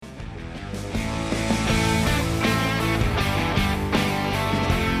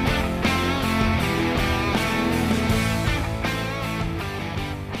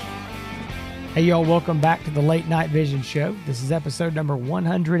Hey, y'all, welcome back to the Late Night Vision Show. This is episode number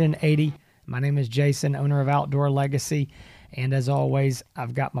 180. My name is Jason, owner of Outdoor Legacy. And as always,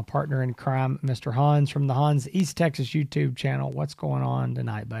 I've got my partner in crime, Mr. Hans from the Hans East Texas YouTube channel. What's going on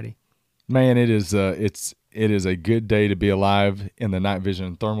tonight, buddy? Man, it is a good day to be alive in the night vision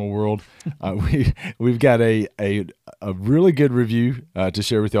and thermal world. We've got a really good review to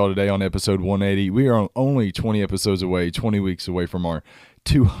share with y'all today on episode 180. We are only 20 episodes away, 20 weeks away from our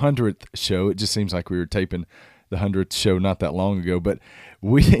 200th show. It just seems like we were taping the 100th show not that long ago, but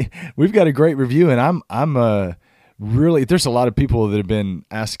we've got a great review, and I'm really, there's a lot of people that have been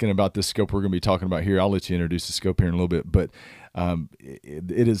asking about this scope we're going to be talking about here. I'll let you introduce the scope here in a little bit, but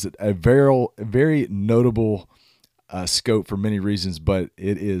it is a very notable scope for many reasons, but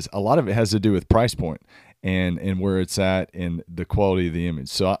a lot of it has to do with price point and where it's at and the quality of the image.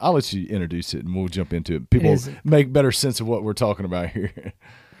 So I'll let you introduce it and we'll jump into it. People make better sense of what we're talking about here.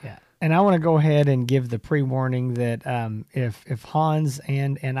 Yeah. And I want to go ahead and give the pre-warning that if Hans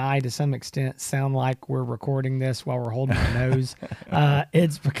and I, to some extent, sound like we're recording this while we're holding our nose,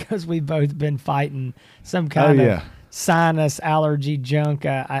 it's because we've both been fighting some kind of sinus allergy junk.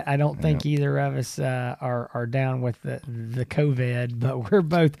 I don't think either of us are down with the COVID, but we're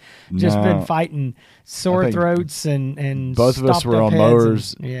both just been fighting sore throats and both of us were on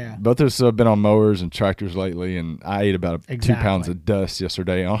mowers. Both of us have been on mowers and tractors lately, and I ate about 2 pounds of dust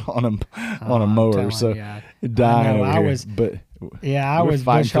yesterday on a mower. So dying over here. I was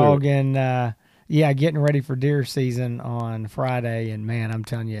bush hogging. Getting ready for deer season on Friday, and man, I'm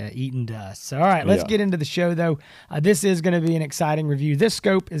telling you, eating dust. So, all right, let's get into the show, though. This is going to be an exciting review. This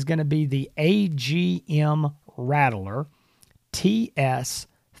scope is going to be the AGM Rattler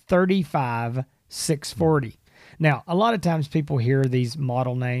TS35-640. Now, a lot of times people hear these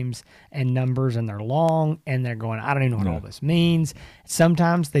model names and numbers, and they're long, and they're going, I don't even know what all this means.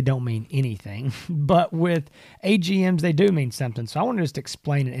 Sometimes they don't mean anything, but with AGMs, they do mean something. So I want to just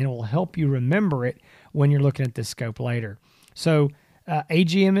explain it, and it will help you remember it when you're looking at this scope later. So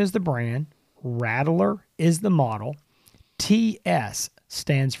AGM is the brand. Rattler is the model. TS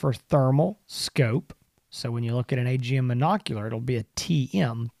stands for thermal scope. So when you look at an AGM monocular, it'll be a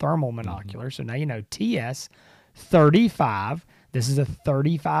TM, thermal monocular. So now you know TS 35. This is a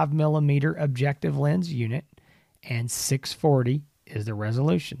 35 millimeter objective lens unit, and 640 is the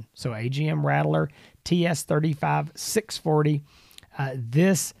resolution. So AGM Rattler TS35-640.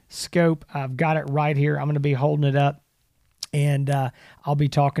 This scope, I've got it right here. I'm going to be holding it up, and I'll be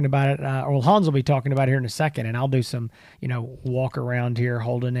talking about it. Hans will be talking about it here in a second, and I'll do some, walk around here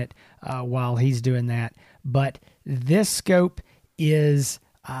holding it while he's doing that. But this scope is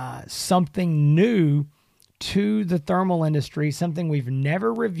something new to the thermal industry, something we've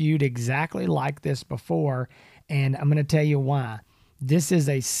never reviewed exactly like this before, and I'm going to tell you why. This is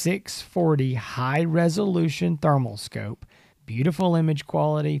a 640 high-resolution thermal scope, beautiful image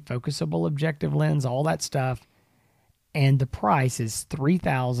quality, focusable objective lens, all that stuff, and the price is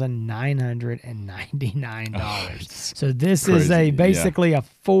 $3,999. So this is basically a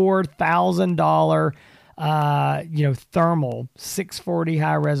 $4,000 thermal 640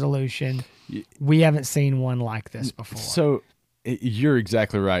 high resolution. We haven't seen one like this before. So you're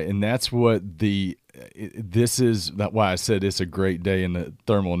exactly right, and that's what this is. That's why I said it's a great day in the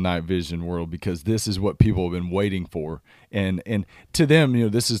thermal night vision world, because this is what people have been waiting for, and to them,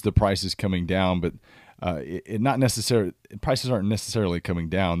 this is the prices coming down, but prices aren't necessarily coming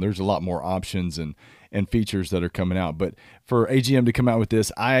down. There's a lot more options and features that are coming out. But for AGM to come out with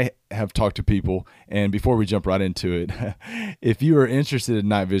this, I have talked to people, and before we jump right into it, if you are interested in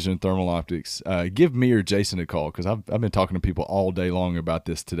night vision and thermal optics, give me or Jason a call, because I've been talking to people all day long about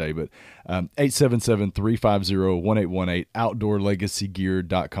this today. But 877-350-1818,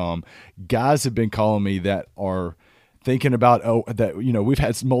 outdoorlegacygear.com. Guys have been calling me that are thinking about, we've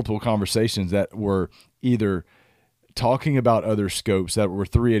had multiple conversations that were either talking about other scopes that were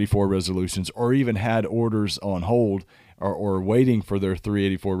 384 resolutions, or even had orders on hold or waiting for their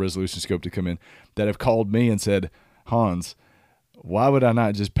 384 resolution scope to come in, that have called me and said, Hans, why would I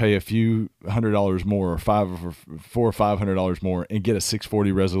not just pay a few $100 more, or $400 or $500 more, and get a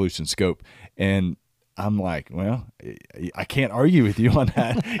 640 resolution scope? And I'm like, well, I can't argue with you on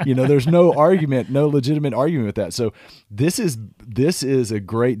that. There's no argument, no legitimate argument with that. So this is a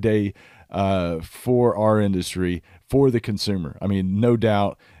great day for our industry, for the consumer. I mean, no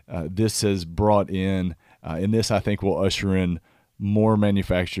doubt this has brought in, and this I think will usher in more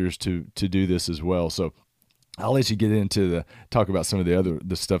manufacturers to do this as well. So I'll let you get into talk about some of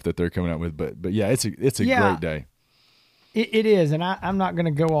the stuff that they're coming out with. But yeah, it's a great day. It is, and I'm not going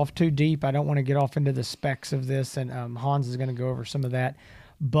to go off too deep. I don't want to get off into the specs of this, and Hans is going to go over some of that.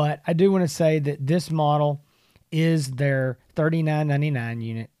 But I do want to say that this model is their $39.99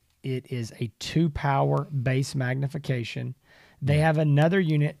 unit. It is a 2-power base magnification. They have another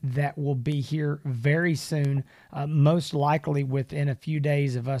unit that will be here very soon, most likely within a few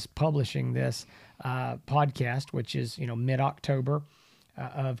days of us publishing this podcast, which is mid-October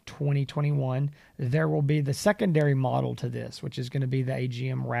of 2021. There will be the secondary model to this, which is going to be the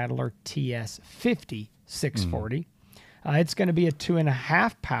AGM Rattler TS35-640. It's going to be a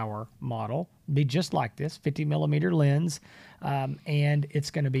 2.5 power model, be just like this, 50 millimeter lens, and it's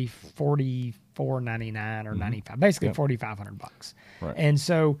going to be $44.99 or $95, basically $4,500. Right. And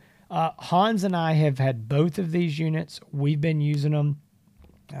so Hans and I have had both of these units. We've been using them.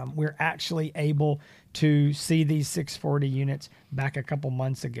 We're actually able to see these 640 units back a couple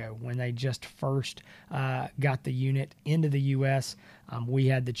months ago when they just first got the unit into the U.S. We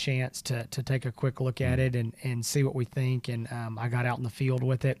had the chance to take a quick look at it and see what we think, and I got out in the field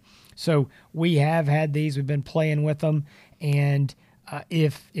with it. So we have had these. We've been playing with them, and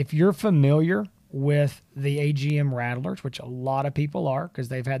if you're familiar with the AGM Rattlers, which a lot of people are because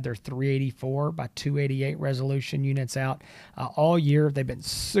they've had their 384 by 288 resolution units out all year. They've been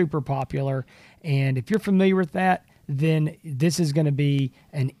super popular. And if you're familiar with that, then this is going to be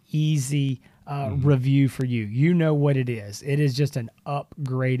an easy review for you. You know what it is. It is just an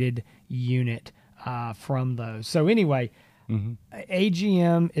upgraded unit from those. So anyway,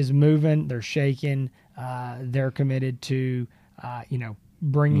 AGM is moving. They're shaking. They're committed to,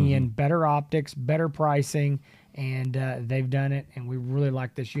 bringing in better optics, better pricing, and they've done it, and we really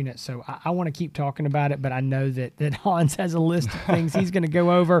like this unit. So I want to keep talking about it, but I know that Hans has a list of things he's going to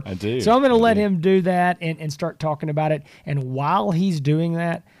go over. I do. So I'm going to let him do that and start talking about it. And while he's doing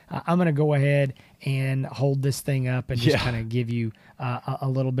that, I'm going to go ahead and hold this thing up and just kind of give you a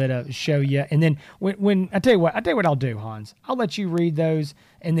little bit of show you. And then when I tell you what I'll do, Hans, I'll let you read those.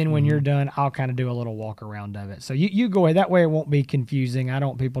 And then when you're done, I'll kind of do a little walk around of it. So you go ahead. That way it won't be confusing. I don't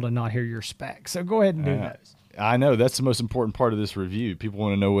want people to not hear your specs. So go ahead and do those. I know that's the most important part of this review. People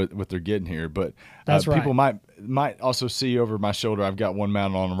want to know what they're getting here, but that's right. People might also see over my shoulder. I've got one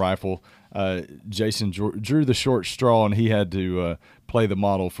mounted on a rifle. Jason drew the short straw, and he had to play the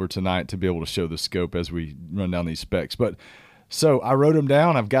model for tonight to be able to show the scope as we run down these specs. But so I wrote them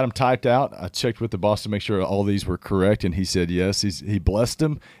down. I've got them typed out. I checked with the boss to make sure all these were correct, and he said yes. He blessed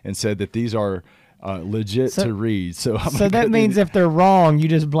them and said that these are legit to read. So that means if they're wrong, you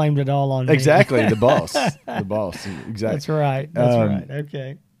just blamed it all on me. Exactly, the boss. The boss. Exactly. That's right. That's right.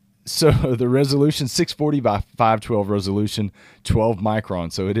 Okay. So the resolution, 640 by 512 resolution, 12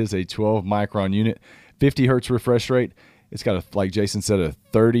 micron. So it is a 12 micron unit, 50 hertz refresh rate. It's got, like Jason said, a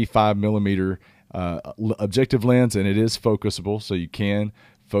 35 millimeter objective lens, and it is focusable, so you can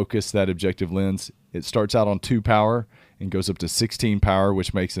focus that objective lens. It starts out on 2 power and goes up to 16 power,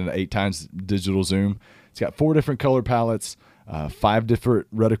 which makes it an 8 times digital zoom. It's got 4 different color palettes, 5 different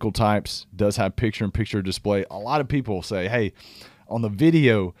reticle types, does have picture-in-picture display. A lot of people say, hey, on the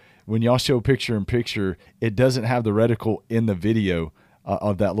video, when y'all show picture-in-picture, it doesn't have the reticle in the video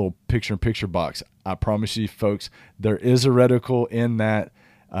of that little picture-in-picture box. I promise you, folks, there is a reticle in that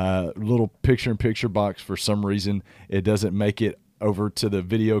little picture-in-picture box. For some reason, it doesn't make it over to the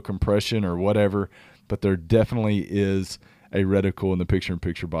video compression or whatever, but there definitely is a reticle in the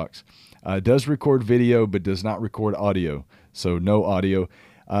picture-in-picture box. It does record video, but does not record audio, so no audio.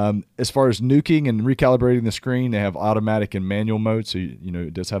 As far as nuking and recalibrating the screen, they have automatic and manual mode, so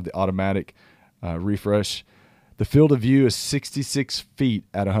it does have the automatic refresh. The field of view is 66 feet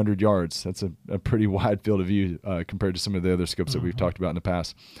at 100 yards. That's a pretty wide field of view compared to some of the other scopes that we've talked about in the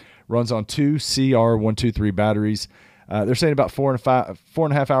past. Runs on 2 CR123 batteries. They're saying about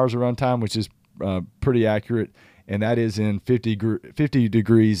 4.5 hours of runtime, which is pretty accurate, and that is in 50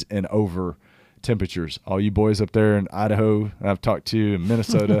 degrees and over temperatures. All you boys up there in Idaho, I've talked to in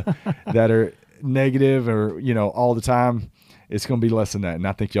Minnesota, that are negative or all the time, it's going to be less than that. And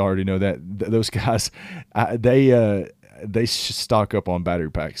I think you already know that those guys, they stock up on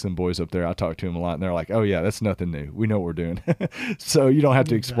battery packs. Them boys up there, I talk to them a lot, and they're like, "Oh yeah, that's nothing new. We know what we're doing." So you don't have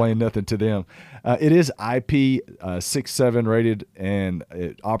to explain nothing to them. It is IP67 rated, and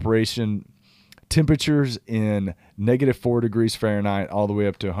operation temperatures in -4 degrees Fahrenheit all the way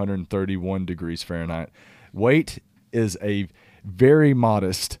up to 131 degrees Fahrenheit. Weight is a very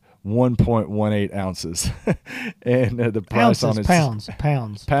modest 1.18 ounces. And the price on it pounds,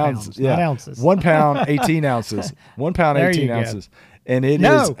 yeah, not ounces. 1 pound 18 ounces. 1 pound 18 ounces. And it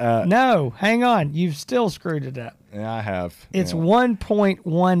is no, hang on, you've still screwed it up. Yeah, I have. It's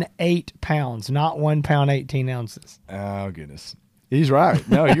 1.18 pounds, not 1 pound 18 ounces. Oh goodness. He's right.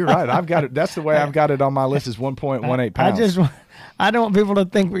 No, you're right. I've got it. That's the way I've got it on my list is 1.18 pounds. I don't want people to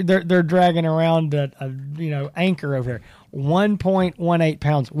think they're dragging around a anchor over here. 1.18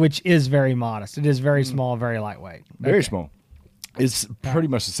 pounds, which is very modest. It is very small, very lightweight. Very small. It's pretty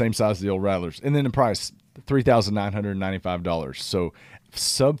much the same size as the old Rattlers. And then the price, $3,995. So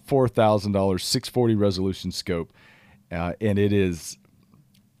sub $4,000, 640 resolution scope. And it's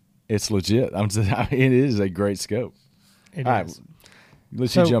legit. It is a great scope. It All is. right,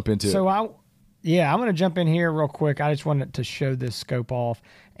 let's you jump into it. I'm going to jump in here real quick. I just wanted to show this scope off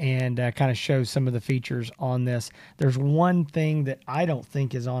and kind of show some of the features on this. There's one thing that I don't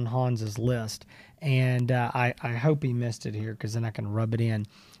think is on Hans's list, and I hope he missed it here because then I can rub it in.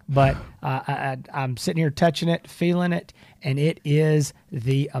 But I'm sitting here touching it, feeling it, and it is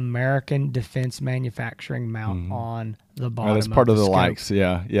the American Defense Manufacturing mount on the bottom. That's part of the scope. Likes.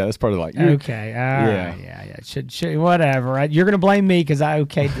 Yeah, that's part of the like. Okay, all right, yeah. Should whatever. Right? You're going to blame me because I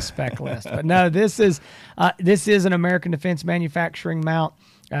okayed the spec list, but no, this is an American Defense Manufacturing mount.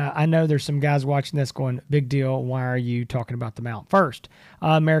 I know there's some guys watching this going, big deal. Why are you talking about the mount? First,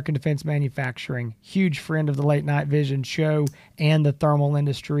 American Defense Manufacturing, huge friend of the Late Night Vision show and the thermal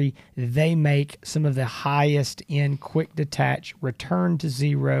industry. They make some of the highest end quick detach, return to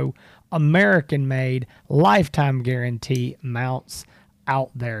zero, American made, lifetime guarantee mounts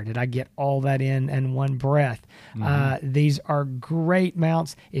out there. Did I get all that in one breath? These are great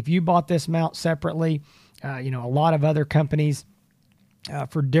mounts. If you bought this mount separately, a lot of other companies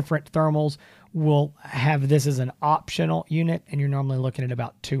for different thermals will have this as an optional unit, and you're normally looking at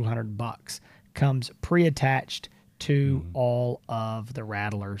about $200. Comes pre-attached to all of the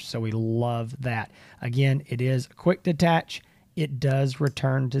Rattlers, so we love that. Again, it is quick detach. It does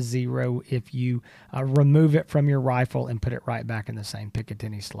return to zero if you remove it from your rifle and put it right back in the same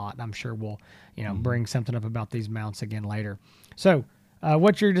Picatinny slot. And I'm sure we'll bring something up about these mounts again later. So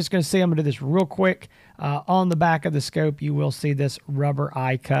what you're just going to see, I'm going to do this real quick. On the back of the scope, you will see this rubber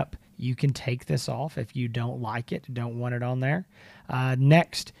eye cup. You can take this off if you don't like it, don't want it on there.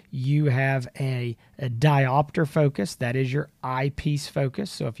 Next, you have a diopter focus. That is your eyepiece focus.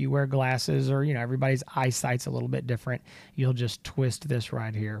 So if you wear glasses or, everybody's eyesight's a little bit different, you'll just twist this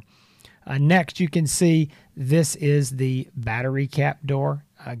right here. Next, you can see this is the battery cap door.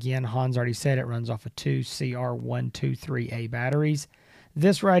 Again, Hans already said it runs off of two CR123A batteries.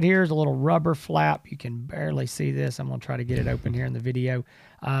 This right here is a little rubber flap. You can barely see this. I'm going to try to get it open here in the video.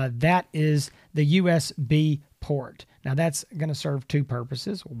 That is the USB port. Now, that's going to serve two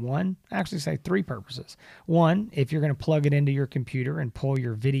purposes. Three purposes. One, if you're going to plug it into your computer and pull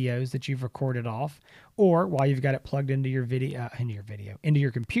your videos that you've recorded off, or while you've got it plugged into your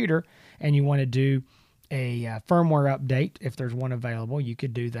computer, and you want to do a firmware update, if there's one available, you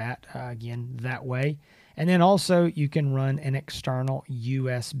could do that again that way. And then also you can run an external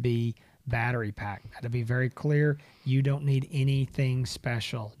USB battery pack. Now, to be very clear, you don't need anything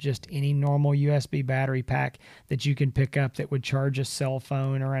special. Just any normal USB battery pack that you can pick up that would charge a cell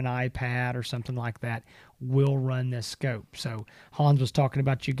phone or an iPad or something like that will run this scope. So Hans was talking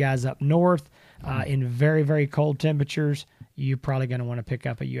about you guys up north in very, very cold temperatures. You're probably going to want to pick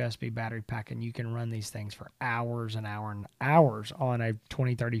up a USB battery pack, and you can run these things for hours and hours on a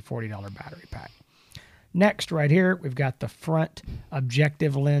 $20, $30, $40 battery pack. Next, right here, we've got the front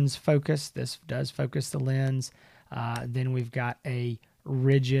objective lens focus. This does focus the lens. Then we've got a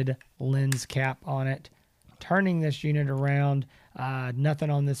rigid lens cap on it. Turning this unit around, nothing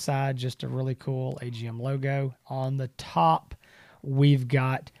on this side, just a really cool AGM logo. On the top, we've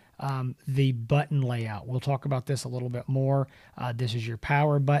got the button layout. We'll talk about this a little bit more. This is your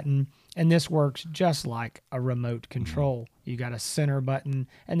power button, and this works just like a remote control. You got a center button,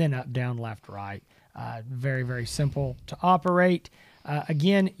 and then up, down, left, right. Very, very simple to operate.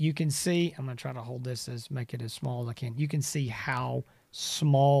 Again, you can see, I'm going to try to hold this make it as small as I can. You can see how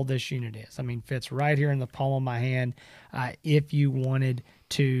small this unit is. I mean, fits right here in the palm of my hand. If you wanted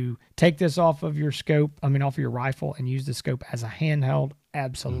to take this off of your scope, off of your rifle and use the scope as a handheld,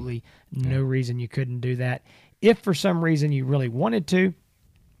 absolutely no reason you couldn't do that. If for some reason you really wanted to,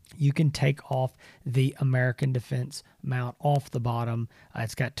 you can take off the American Defense mount off the bottom.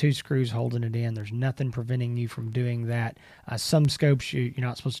 It's got two screws holding it in. There's nothing preventing you from doing that. Some scopes you're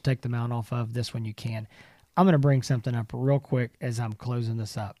not supposed to take the mount off of. This one you can. I'm going to bring something up real quick as I'm closing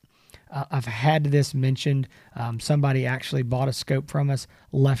this up. I've had this mentioned. Somebody actually bought a scope from us,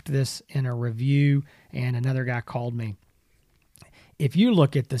 left this in a review, and another guy called me. If you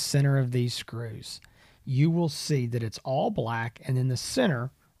look at the center of these screws, you will see that it's all black, and in the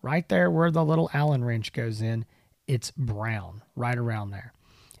center, right there where the little Allen wrench goes in, it's brown right around there.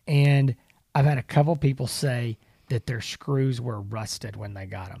 And I've had a couple people say that their screws were rusted when they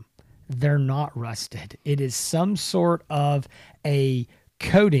got them. They're not rusted. It is some sort of a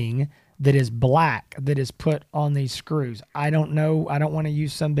coating that is black that is put on these screws. I don't know. I don't want to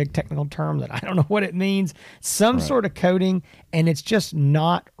use some big technical term that I don't know what it means. Some sort of coating, and it's just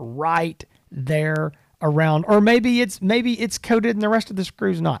not right there around. Or maybe it's coated and the rest of the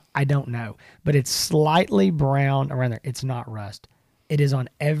screw's not. I don't know. But it's slightly brown around there. It's not rust. It is on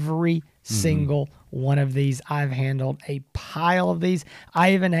every single one of these. I've handled a pile of these.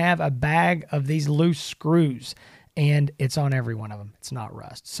 I even have a bag of these loose screws, and it's on every one of them. It's not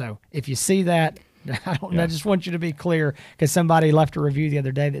rust. So if you see that, I just want you to be clear, because somebody left a review the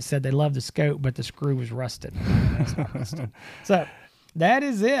other day that said they loved the scope, but the screw was rusted. That's not rusted. So that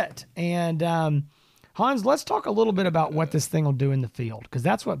is it. And Hans, let's talk a little bit about what this thing will do in the field, because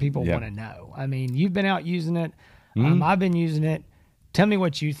that's what people want to know. I mean, you've been out using it. I've been using it. Tell me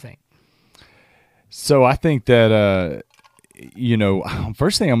what you think. So I think that,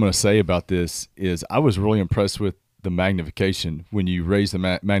 first thing I'm going to say about this is I was really impressed with the magnification. When you raise the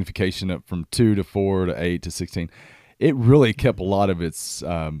magnification up from 2 to 4 to 8 to 16, it really kept a lot of its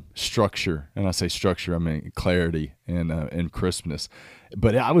structure. And I say structure, I mean clarity and crispness.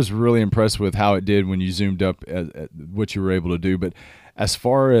 But I was really impressed with how it did when you zoomed up at what you were able to do. But as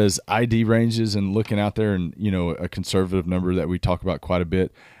far as ID ranges and looking out there, and a conservative number that we talk about quite a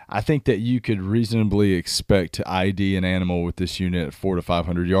bit, I think that you could reasonably expect to ID an animal with this unit at 400 to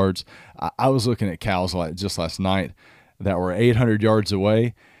 500 yards. I was looking at cows just last night that were 800 yards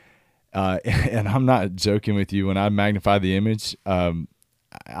away, and I'm not joking with you. When I magnify the image,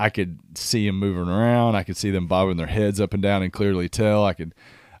 I could see them moving around. I could see them bobbing their heads up and down and clearly tell. I could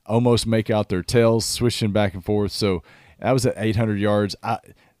almost make out their tails swishing back and forth. So that was at 800 yards.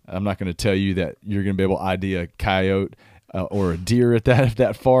 I'm not going to tell you that you're going to be able to ID a coyote or a deer at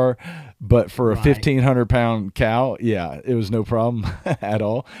that far, but for a 1,500-pound cow, it was no problem at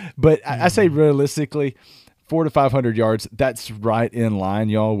all. But I say realistically, 400 to 500 yards, that's right in line,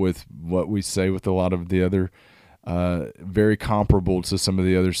 y'all, with what we say with a lot of the other very comparable to some of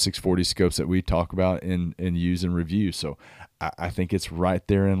the other 640 scopes that we talk about and use and review. So I think it's right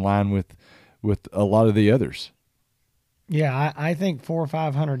there in line with a lot of the others. Yeah, I think 400 or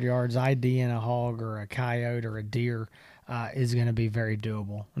 500 yards IDing a hog or a coyote or a deer is going to be very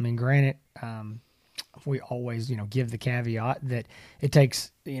doable. I mean, granted, we always, give the caveat that it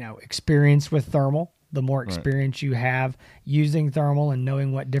takes, experience with thermal. The more experience you have using thermal and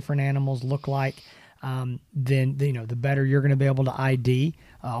knowing what different animals look like, then the better you're going to be able to ID.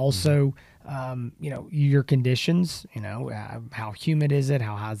 Also, your conditions, how humid is it?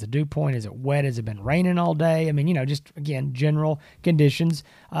 How high is the dew point? Is it wet? Has it been raining all day? I mean, just again, general conditions,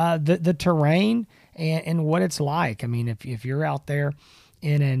 the terrain and what it's like. I mean, if you're out there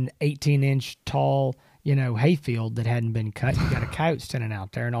in an 18-inch tall, hayfield that hadn't been cut, you got a coyote standing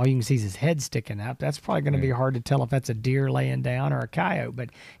out there and all you can see is his head sticking up. That's probably going to be hard to tell if that's a deer laying down or a coyote. But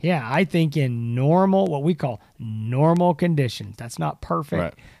yeah, I think in what we call normal conditions, that's not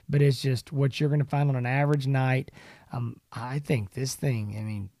perfect, but it's just what you're going to find on an average night. I think this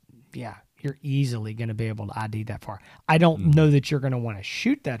thing, you're easily going to be able to ID that far. I don't know that you're going to want to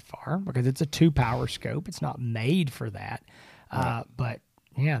shoot that far because it's a 2-power scope. It's not made for that. But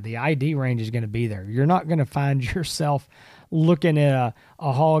yeah, the ID range is going to be there. You're not going to find yourself looking at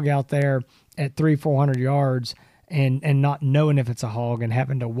a hog out there at 300-400 yards and not knowing if it's a hog and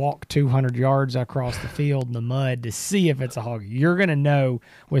having to walk 200 yards across the field in the mud to see if it's a hog. You're going to know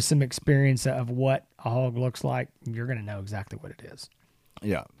with some experience of what a hog looks like. You're going to know exactly what it is.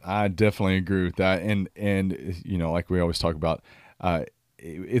 Yeah, I definitely agree with that. And like we always talk about,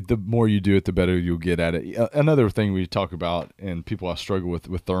 the more you do it, the better you'll get at it. Another thing we talk about, and people I struggle with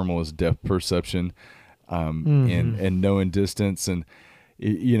thermal, is depth perception and knowing distance. And,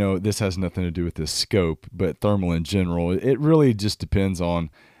 this has nothing to do with this scope, but thermal in general, it really just depends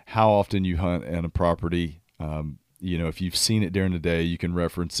on how often you hunt on a property. If you've seen it during the day, you can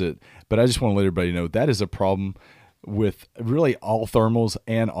reference it. But I just want to let everybody know that is a problem with really all thermals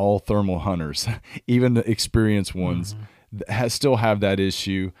and all thermal hunters, even the experienced ones. Still have that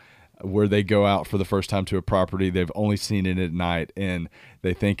issue where they go out for the first time to a property. They've only seen it at night and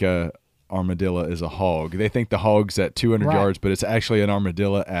they think a armadillo is a hog. They think the hog's at 200 yards, but it's actually an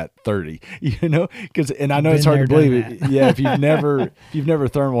armadillo at 30, and I know it's hard to believe it. Yeah. If you've never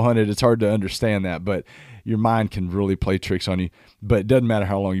thermal hunted, it's hard to understand that, but your mind can really play tricks on you. But it doesn't matter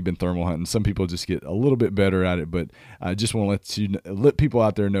how long you've been thermal hunting. Some people just get a little bit better at it, but I just want to let people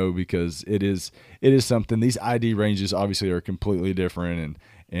out there know, because it is something. These ID ranges obviously are completely different,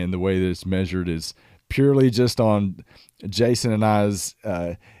 and the way that it's measured is purely just on Jason and I's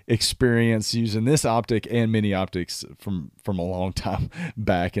experience using this optic and mini optics from a long time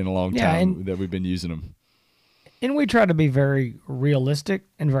back and a long time that we've been using them. And we try to be very realistic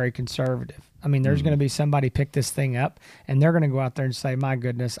and very conservative. I mean, there's going to be somebody pick this thing up, and they're going to go out there and say, my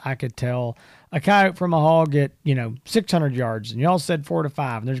goodness, I could tell a coyote from a hog at, 600 yards, and y'all said 4 to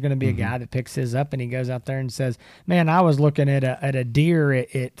 5. And there's going to be a guy that picks his up, and he goes out there and says, man, I was looking at a deer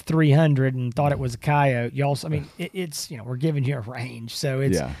at 300 and thought it was a coyote. Y'all, I mean, it's, we're giving you a range. So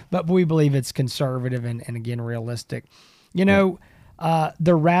it's, but we believe it's conservative and again, realistic.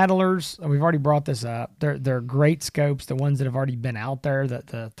 The Rattlers, we've already brought this up. They're great scopes, the ones that have already been out there,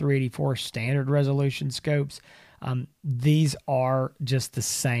 the 384 standard resolution scopes. These are just the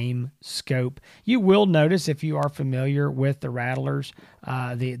same scope. You will notice, if you are familiar with the Rattlers,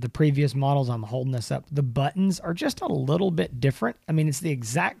 the previous models, I'm holding this up, the buttons are just a little bit different. I mean, it's the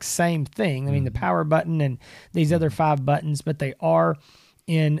exact same thing. I mean, the power button and these other 5 buttons, but they are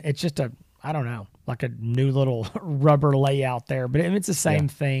it's just I don't know, like a new little rubber layout there, but it's the same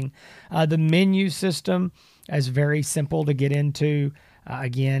thing. The menu system is very simple to get into.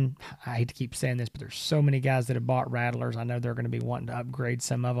 Again, I hate to keep saying this, but there's so many guys that have bought Rattlers. I know they're going to be wanting to upgrade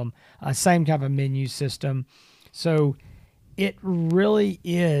some of them. Same kind of menu system. So it really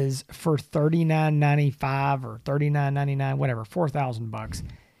is for $39.95 or $39.99, whatever, $4,000.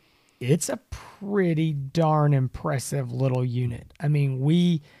 It's a pretty darn impressive little unit. I mean,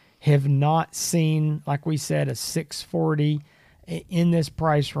 we have not seen, like we said, a 640 in this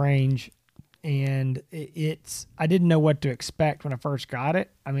price range. And I didn't know what to expect when I first got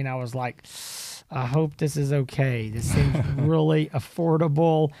it. I mean, I was like, I hope this is okay. This seems really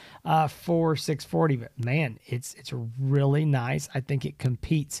affordable for 640, but man, it's really nice. I think it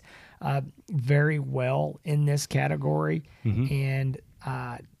competes very well in this category. And,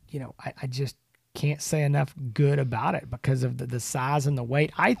 I just can't say enough good about it because of the size and the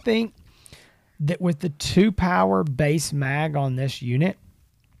weight. I think that with the 2-power base mag on this unit,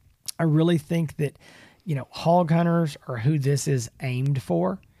 I really think that, hog hunters are who this is aimed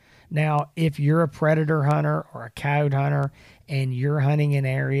for. Now, if you're a predator hunter or a coyote hunter and you're hunting in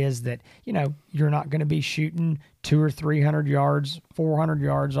areas that, you're not going to be shooting 200 or 300 yards, 400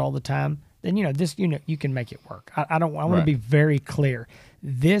 yards all the time, then, this unit, you can make it work. I want to be very clear.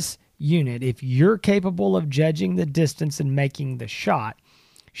 This unit, if you're capable of judging the distance and making the shot,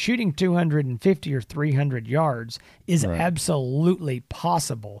 shooting 250 or 300 yards is absolutely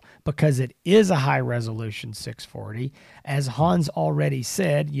possible because it is a high-resolution 640. As Hans already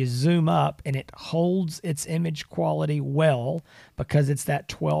said, you zoom up and it holds its image quality well because it's that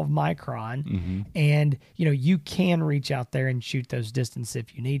 12 micron. And, you can reach out there and shoot those distances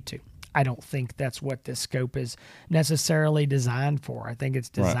if you need to. I don't think that's what this scope is necessarily designed for. I think it's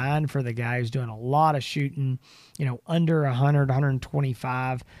designed for the guy who's doing a lot of shooting, under 100,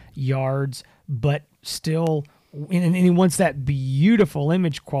 125 yards, but still, and he wants that beautiful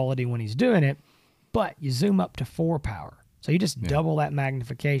image quality when he's doing it, but you zoom up to 4 power. So you just double that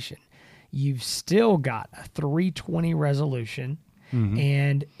magnification. You've still got a 320 resolution,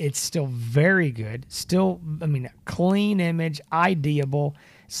 and it's still very good. Still, a clean image, ideable.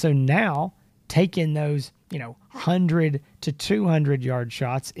 So now taking those, 100 to 200 yard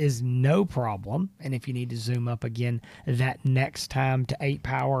shots is no problem. And if you need to zoom up again that next time to 8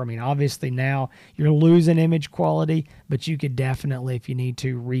 power, obviously now you're losing image quality, but you could definitely, if you need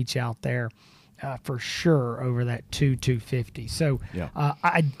to, reach out there for sure over that 250. So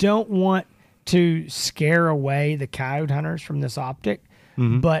I don't want to scare away the coyote hunters from this optic,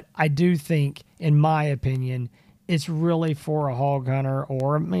 but I do think, in my opinion, it's really for a hog hunter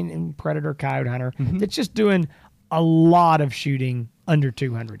or predator coyote hunter that's just doing a lot of shooting under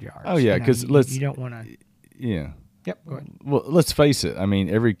 200 yards. Oh yeah, because you don't want to. Yeah. Yep. Go ahead. Well, let's face it.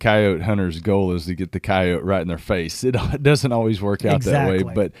 Every coyote hunter's goal is to get the coyote right in their face. It doesn't always work out that way,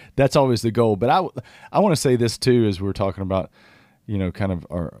 but that's always the goal. But I want to say this too, as we're talking about, kind of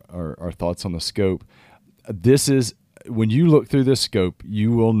our thoughts on the scope. This is, when you look through this scope,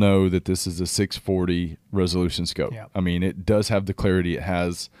 you will know that this is a 640 resolution scope. Yep. It does have the clarity. It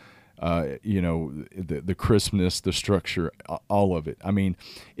has, the crispness, the structure, all of it.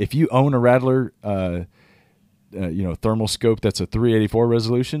 If you own a Rattler, thermal scope that's a 384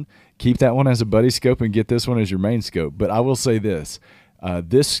 resolution, keep that one as a buddy scope and get this one as your main scope. But I will say this,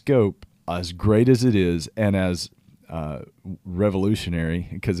 this scope, as great as it is and as revolutionary,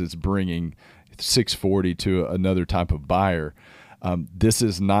 because it's bringing 640 to another type of buyer, this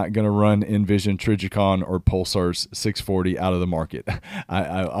is not going to run Envision, Trijicon, or Pulsar's 640 out of the market.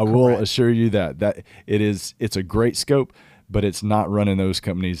 I will assure you that it's a great scope, but it's not running those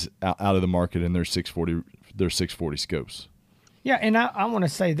companies out of the market in their 640 scopes. Yeah, and I want to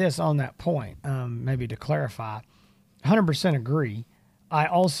say this on that point, maybe to clarify. 100% agree. I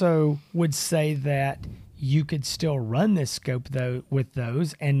also would say that you could still run this scope though with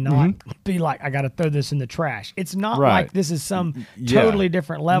those and not be like, I got to throw this in the trash. It's not like this is some totally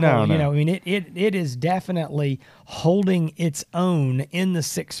different level. No. You know, I mean, it is definitely holding its own in the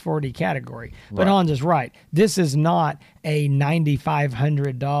 640 category. But Hans is right. This is not a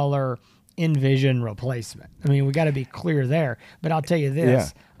 $9,500 Envision replacement. I mean, we got to be clear there. But I'll tell you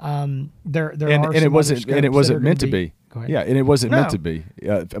this: there are and it wasn't meant to be. Yeah, and it wasn't meant to be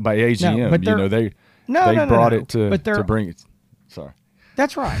by AGM. No, they brought it to bring it. Sorry.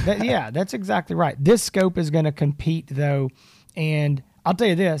 That's right. That's exactly right. This scope is going to compete though, and I'll tell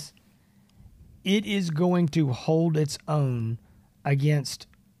you this: it is going to hold its own against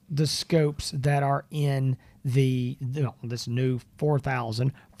the scopes that are in this new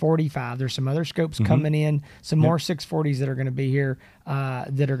 4000, 45. There's some other scopes coming in, some more 640s that are going to be here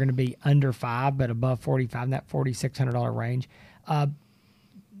that are going to be under 5 but above 45 in that $4,600 range.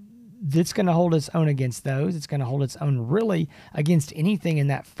 That's going to hold its own against those. It's going to hold its own really against anything in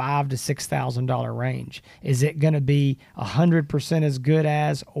that $5,000 to $6,000 range. Is it going to be 100% as good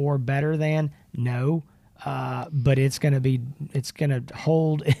as or better than? No. But it's going to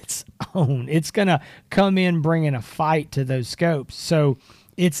hold its own. It's going to come in bringing a fight to those scopes. So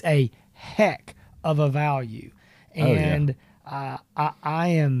it's a heck of a value. And I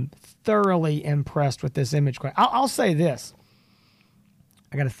am thoroughly impressed with this image quality. I'll say this.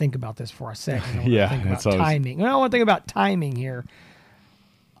 I got to think about this for a second. I want to think about timing. I want to think about timing here.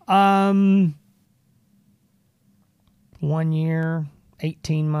 1 year,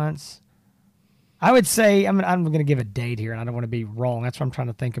 18 months. I would say, I'm going to give a date here, and I don't want to be wrong. That's what I'm trying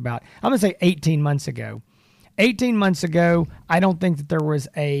to think about. I'm going to say 18 months ago. 18 months ago, I don't think that there was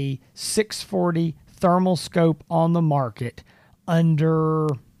a 640 thermal scope on the market under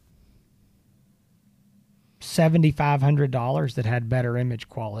 $7,500 that had better image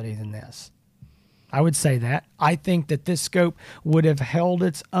quality than this. I would say that. I think that this scope would have held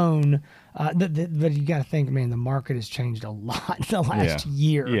its own. But you got to think, man, the market has changed a lot in the last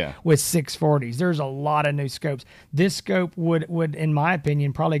year with 640s. There's a lot of new scopes. This scope would, in my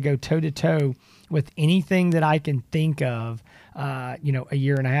opinion, probably go toe-to-toe with anything that I can think of, a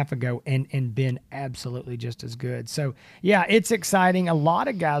year and a half ago and been absolutely just as good. So, yeah, it's exciting. A lot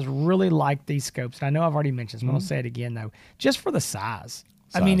of guys really like these scopes. I know I've already mentioned this, but I'll say it again, though, just for the size.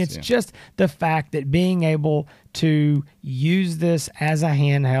 I mean, it's just the fact that being able to use this as a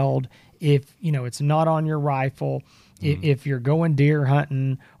handheld, if, it's not on your rifle, if you're going deer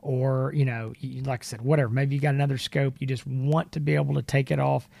hunting or, like I said, whatever, maybe you got another scope, you just want to be able to take it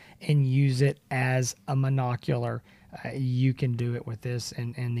off and use it as a monocular, you can do it with this,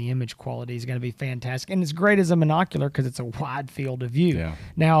 and the image quality is going to be fantastic. And it's great as a monocular because it's a wide field of view. Yeah.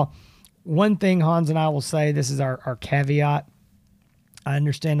 Now, one thing Hans and I will say, this is our caveat. I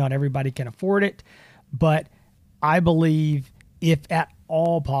understand not everybody can afford it, but I believe if at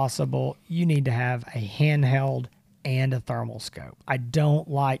all possible, you need to have a handheld and a thermal scope. I don't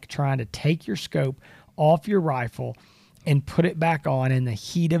like trying to take your scope off your rifle and put it back on in the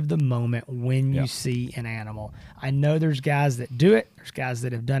heat of the moment when you see an animal. I know there's guys that do it. There's guys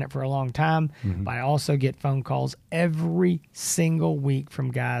that have done it for a long time, but I also get phone calls every single week from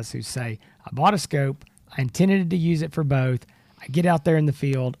guys who say, I bought a scope. I intended to use it for both. I get out there in the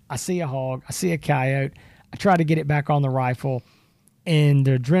field, I see a hog, I see a coyote, I try to get it back on the rifle, and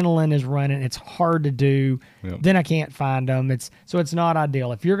the adrenaline is running. It's hard to do. Then I can't find them. So it's not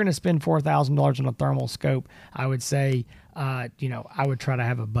ideal. If you're going to spend $4,000 on a thermal scope, I would say, I would try to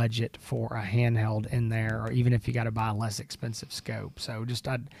have a budget for a handheld in there, or even if you got to buy a less expensive scope. So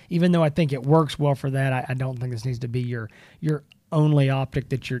even though I think it works well for that, I don't think this needs to be your only optic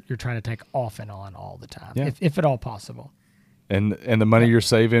that you're trying to take off and on all the time, if at all possible. And the money you're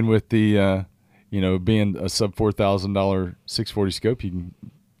saving with the, being a sub $4,000 640 scope, you can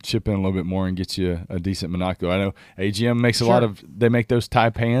chip in a little bit more and get you a decent monocular. I know AGM makes they make those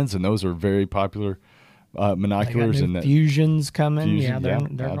type hands, and those are very popular monoculars. They got new Fusions coming. They're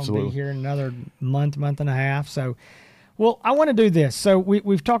going to be here in another month and a half. So, well, I want to do this. So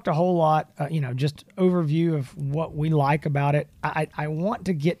we've talked a whole lot, just overview of what we like about it. I want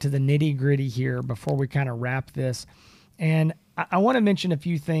to get to the nitty gritty here before we kind of wrap this. And I want to mention a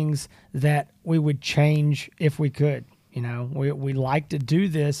few things that we would change if we could. We like to do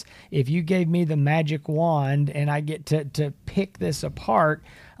this. If you gave me the magic wand and I get to pick this apart,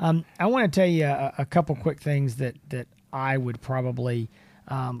 I want to tell you a couple quick things that I would probably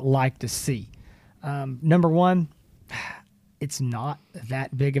like to see. Number one, it's not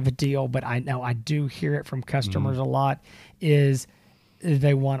that big of a deal, but I know I do hear it from customers a lot, is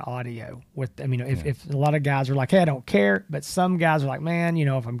they want audio with, I mean, if a lot of guys are like, hey, I don't care, but some guys are like, man, you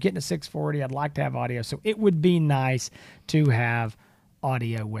know, if I'm getting a 640, I'd like to have audio. So it would be nice to have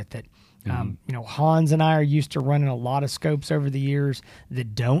audio with it. You know, Hans and I are used to running a lot of scopes over the years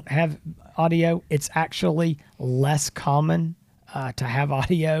that don't have audio. It's actually less common to have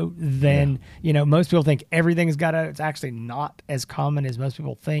audio than, you know, most people think everything's got audio. It's actually not as common as most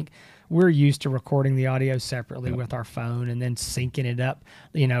people think. We're used to recording the audio separately with our phone and then syncing it up,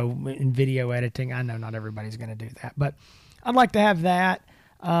 you know, in video editing. I know not everybody's going to do that, but I'd like to have that.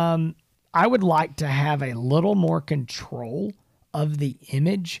 I would like to have a little more control of the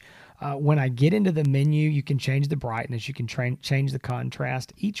image. When I get into the menu, you can change the brightness, you can change the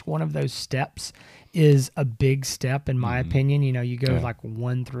contrast. Each one of those steps is a big step, in my opinion. You know, you go like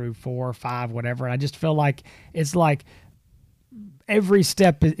 1 through 4 or 5, whatever. And I just feel like it's like every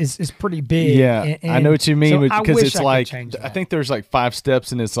step is pretty big. Yeah, and I know what you mean, so because it's like, I think there's like 5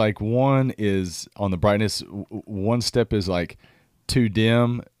 steps, and it's like one is on the brightness. One step is like too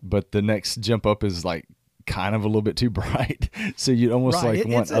dim, but the next jump up is like kind of a little bit too bright. So you'd almost like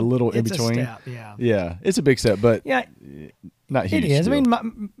want a little in between. Yeah, it's a big step, but not huge. It is. Deal. I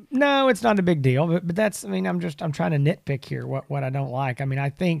mean, no, it's not a big deal, but that's, I mean, I'm trying to nitpick here what I don't like. I mean, I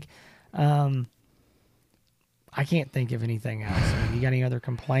think, I can't think of anything else. I mean, you got any other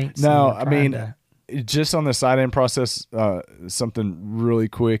complaints? No, I mean, just on the side-end process, something really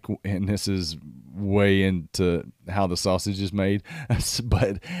quick, and this is way into how the sausage is made.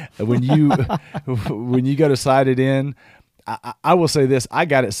 But when you go to side it in, I will say this: I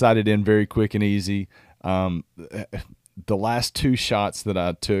got it sided in very quick and easy. The last 2 shots that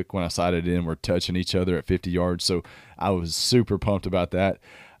I took when I sided in were touching each other at 50 yards, so I was super pumped about that.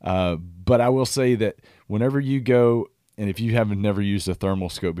 But I will say that whenever you go, and if you haven't never used a thermal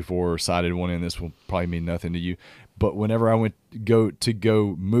scope before or sighted one in, this will probably mean nothing to you. But whenever I went go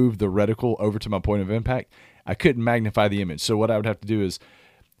move the reticle over to my point of impact, I couldn't magnify the image. So what I would have to do is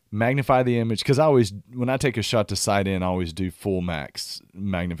magnify the image, because I always, when I take a shot to sight in, I always do full max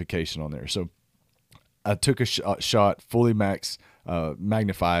magnification on there. So I took a shot fully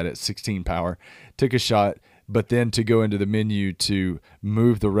magnified at 16 power, took a shot. But then to go into the menu to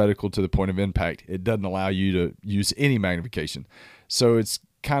move the reticle to the point of impact, it doesn't allow you to use any magnification. So it's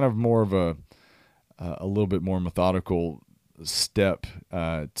kind of more of a little bit more methodical step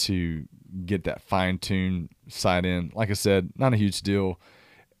to get that fine-tuned sight in. Like I said, not a huge deal.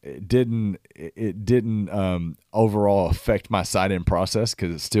 It didn't overall affect my sight in process,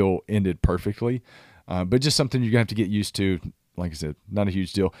 because it still ended perfectly. But just something you're going to have to get used to. Like I said, not a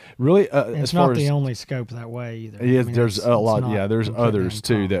huge deal. Really, it's not the only scope that way either. Yeah, I mean, there's a lot. Yeah, there's others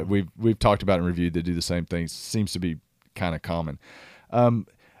too that we've talked about and reviewed that do the same things. Seems to be kind of common.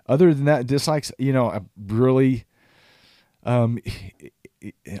 Other than that, dislikes, you know, I really,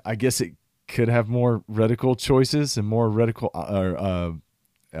 I guess it could have more reticle choices and more reticle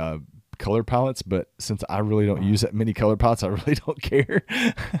color palettes, but since I really don't use that many color palettes, I really don't care.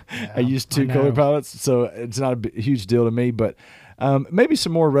 I use 2 color palettes, so it's not a huge deal to me, but maybe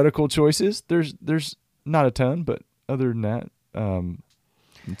some more reticle choices. There's not a ton, but other than that,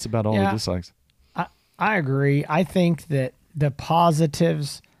 it's about all the dislikes. I agree. I think that the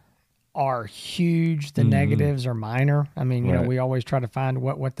positives are huge. The negatives are minor. I mean, you know, we always try to find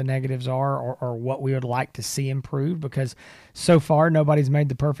what the negatives are, or what we would like to see improved, because so far nobody's made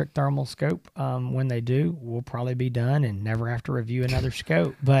the perfect thermal scope. When they do, we'll probably be done and never have to review another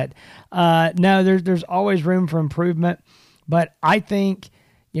scope. But no, there's always room for improvement. But I think,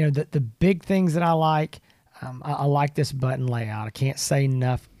 you know, the big things that I like this button layout. I can't say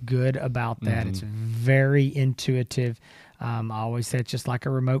enough good about that. It's very intuitive. I always say it's just like a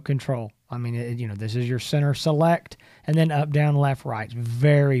remote control. I mean, you know, this is your center select, and then up, down, left, right.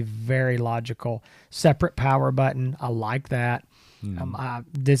 Very, very logical. Separate power button. I like that.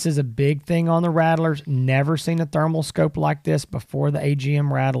 This is a big thing on the Rattlers. Never seen a thermal scope like this before the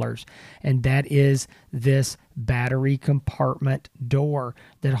AGM Rattlers, and that is this battery compartment door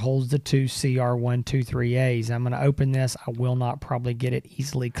that holds the 2 CR123As. I'm going to open this. I will not probably get it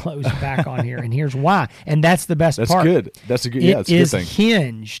easily closed back on here, and here's why. And that's the best part. That's good. That's a good. Yeah, it's a good thing. It is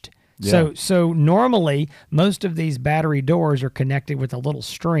hinged. Yeah. So normally most of these battery doors are connected with a little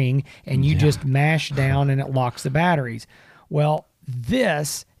string, and you just mash down and it locks the batteries. Well,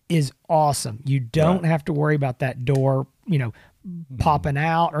 this is awesome. You don't have to worry about that door, you know, popping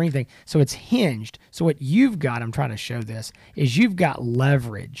out or anything. So it's hinged. So what you've got, I'm trying to show this, is you've got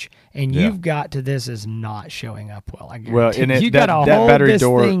leverage, and you've got to, this is not showing up well. I guarantee. Well, and you got to hold battery this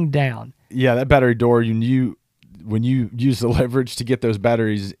door, thing down. Yeah, that battery door, you when you use the leverage to get those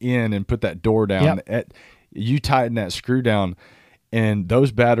batteries in and put that door down, you tighten that screw down, and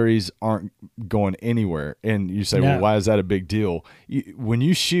those batteries aren't going anywhere. And you say, well, why is that a big deal? When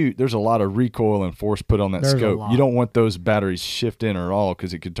you shoot, there's a lot of recoil and force put on that scope. You don't want those batteries shift in at all,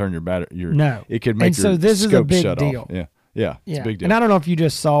 because it could turn your battery. It could make your scope shut off. Yeah, it's a big deal. And I don't know if you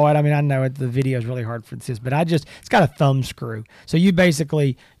just saw it. I mean, I know the video is really hard for this, but it's got a thumb screw. So you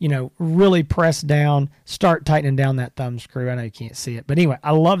basically, really press down, start tightening down that thumb screw. I know you can't see it. But anyway,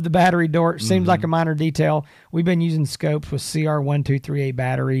 I love the battery door. It seems like a minor detail. We've been using scopes with CR1238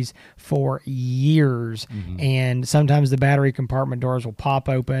 batteries for years. And sometimes the battery compartment doors will pop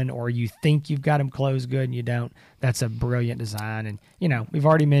open, or you think you've got them closed good and you don't. That's a brilliant design. And, we've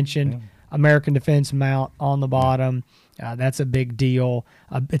already mentioned American Defense mount on the bottom. That's a big deal.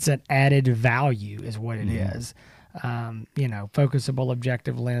 It's an added value is what it is. Focusable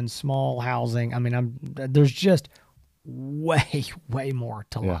objective lens, small housing. I mean, there's just way more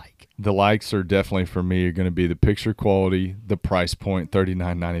to like. The likes are definitely, for me, are going to be the picture quality, the price point,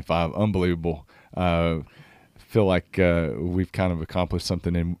 $39.95, unbelievable. Feel like we've kind of accomplished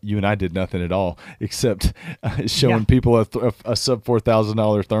something, and you and I did nothing at all except showing people a sub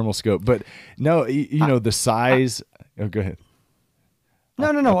 $4,000 thermal scope. But no, the size. Oh, go ahead.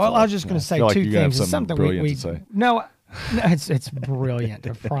 No. I was just going to say two things. It's something we say. No, it's brilliant.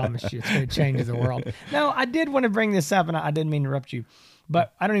 I promise you, it's going to change the world. No, I did want to bring this up, and I didn't mean to interrupt you.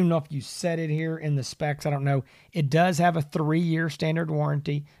 But I don't even know if you said it here in the specs. I don't know. It does have a 3-year standard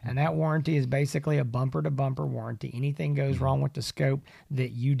warranty, and that warranty is basically a bumper-to-bumper warranty. Anything goes wrong with the scope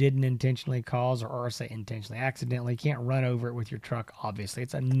that you didn't intentionally cause, or say intentionally, accidentally, can't run over it with your truck, obviously.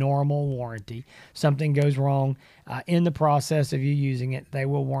 It's a normal warranty. Something goes wrong in the process of you using it, they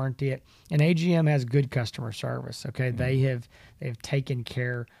will warranty it. And AGM has good customer service, okay? They've taken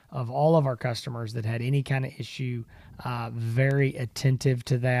care of all of our customers that had any kind of issue, very attentive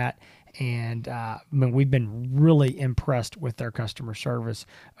to that. And we've been really impressed with their customer service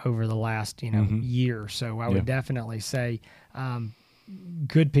over the last year. So I would definitely say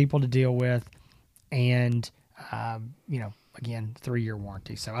good people to deal with, and again, 3-year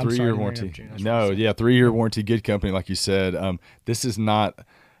warranty. So I'm 3-year warranty. No, 3-year warranty. Good company, like you said. This is not.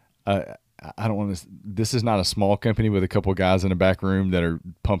 I don't want to. This is not a small company with a couple of guys in a back room that are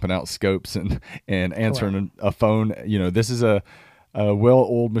pumping out scopes and answering a phone. This is a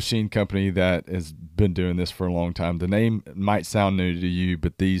well-oiled machine company that has been doing this for a long time. The name might sound new to you,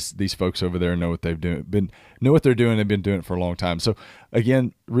 but these folks over there know what they're doing. They've been doing it for a long time. So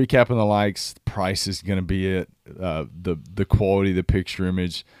again, recapping the likes, price is going to be it. The quality, the picture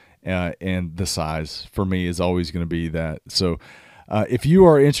image, and the size for me is always going to be that. So. If you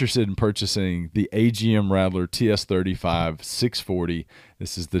are interested in purchasing the AGM Rattler TS35-640,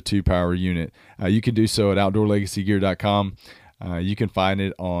 this is the 2-power unit, you can do so at OutdoorLegacyGear.com. You can find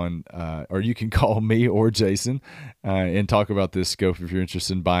it on, or you can call me or Jason and talk about this scope if you're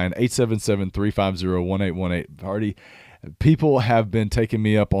interested in buying. 877-350-1818. People have been taking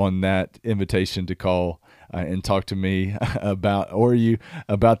me up on that invitation to call and talk to me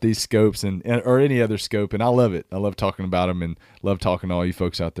about these scopes or any other scope, and I love it. I love talking about them and love talking to all you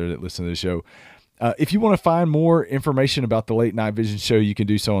folks out there that listen to the show. If you want to find more information about the Late Night Vision Show, you can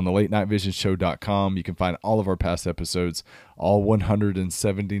do so on the latenightVisionShow.com. You can find all of our past episodes, all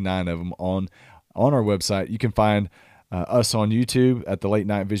 179 of them, on our website. You can find us on YouTube at the Late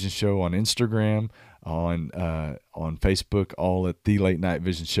Night Vision Show, on Instagram, on Facebook, all at the Late Night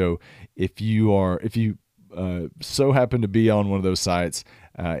Vision Show. If you so happen to be on one of those sites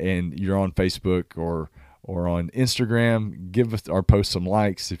and you're on Facebook or on Instagram, give us our post some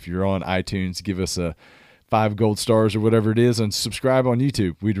likes. If you're on iTunes, give us a 5 gold stars or whatever it is, and subscribe on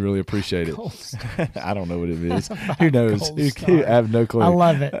YouTube. We'd really appreciate it. I don't know what it is. Who knows? I have no clue. I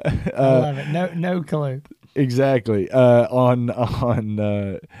love it. No clue. Exactly. For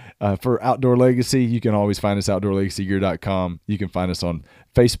Outdoor Legacy, you can always find us OutdoorLegacyGear.com. You can find us on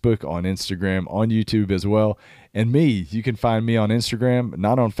Facebook, on Instagram, on YouTube as well. And me, you can find me on Instagram,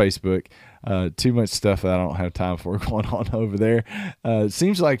 not on Facebook. Too much stuff that I don't have time for going on over there. It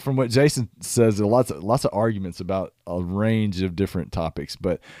seems like, from what Jason says, there are lots of arguments about a range of different topics,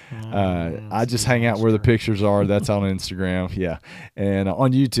 but I just hang out where the pictures are. That's on Instagram, and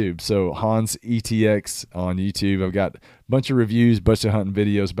on YouTube. So Hans ETX on YouTube. I've got a bunch of reviews, bunch of hunting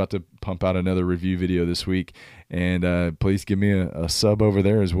videos. About to pump out another review video this week, and please give me a sub over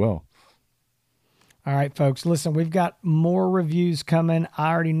there as well. All right, folks, listen, we've got more reviews coming.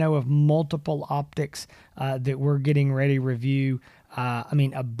 I already know of multiple optics that we're getting ready to review.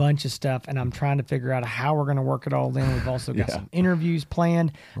 a bunch of stuff, and I'm trying to figure out how we're going to work it all in. We've also got some interviews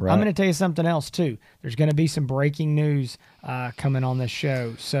planned. Right. I'm going to tell you something else too. There's going to be some breaking news coming on this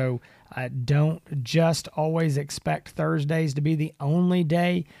show. So don't just always expect Thursdays to be the only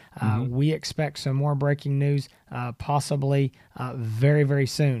day. We expect some more breaking news, possibly very, very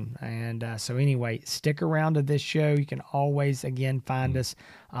soon. And so anyway, stick around to this show. You can always, again, find us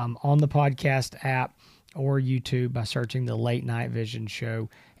on the podcast app or YouTube by searching the Late Night Vision Show,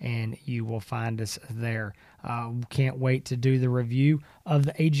 and you will find us there. Can't wait to do the review of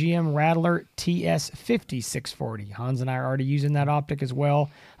the AGM Rattler TS35-640. Hans and I are already using that optic as well.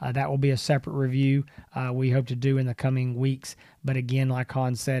 That will be a separate review we hope to do in the coming weeks. But again, like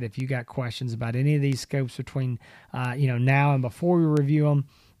Hans said, if you got questions about any of these scopes between now and before we review them,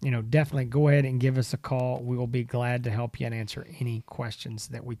 definitely go ahead and give us a call. We will be glad to help you and answer any questions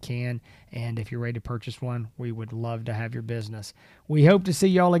that we can. And if you're ready to purchase one, we would love to have your business. We hope to see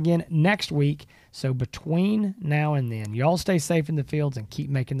y'all again next week. So between now and then, y'all stay safe in the fields and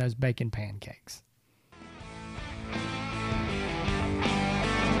keep making those bacon pancakes.